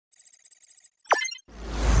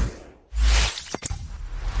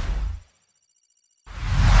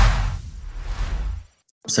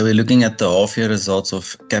So we're looking at the half-year results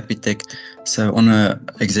of Capitec. So on an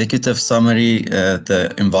executive summary,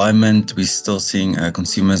 the environment, we're still seeing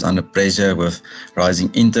consumers under pressure with rising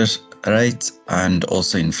interest rates and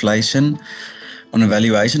also inflation. On a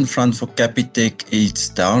valuation front for Capitec, it's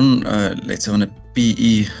down, let's say on a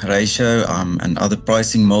PE ratio and other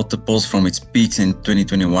pricing multiples from its peaks in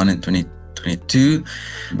 2021 and 2022.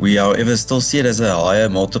 We, however, still see it as a higher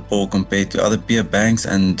multiple compared to other peer banks,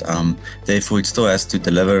 and therefore it still has to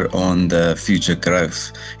deliver on the future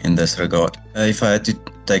growth in this regard. If I had to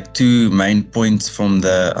take two main points from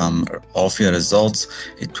the half-year results,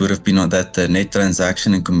 it would have been that the net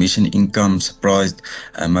transaction and commission income surprised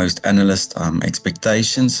most analysts'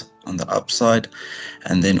 expectations on the upside,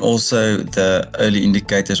 and then also the early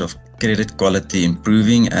indicators of credit quality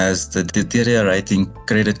improving, as the deteriorating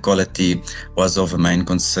credit quality was of a main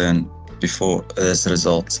concern before this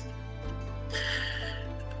result.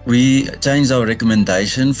 We changed our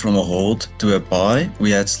recommendation from a hold to a buy. We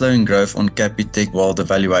had slowing growth on Capitec while the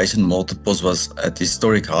valuation multiples was at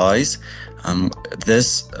historic highs.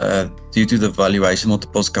 This due to the valuation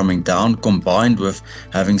multiples coming down, combined with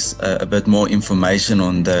having a bit more information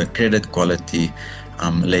on the credit quality,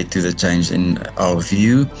 led to the change in our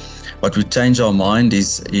view. What would change our mind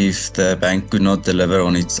is if the bank could not deliver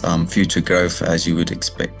on its future growth as you would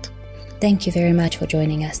expect. Thank you very much for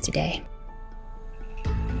joining us today.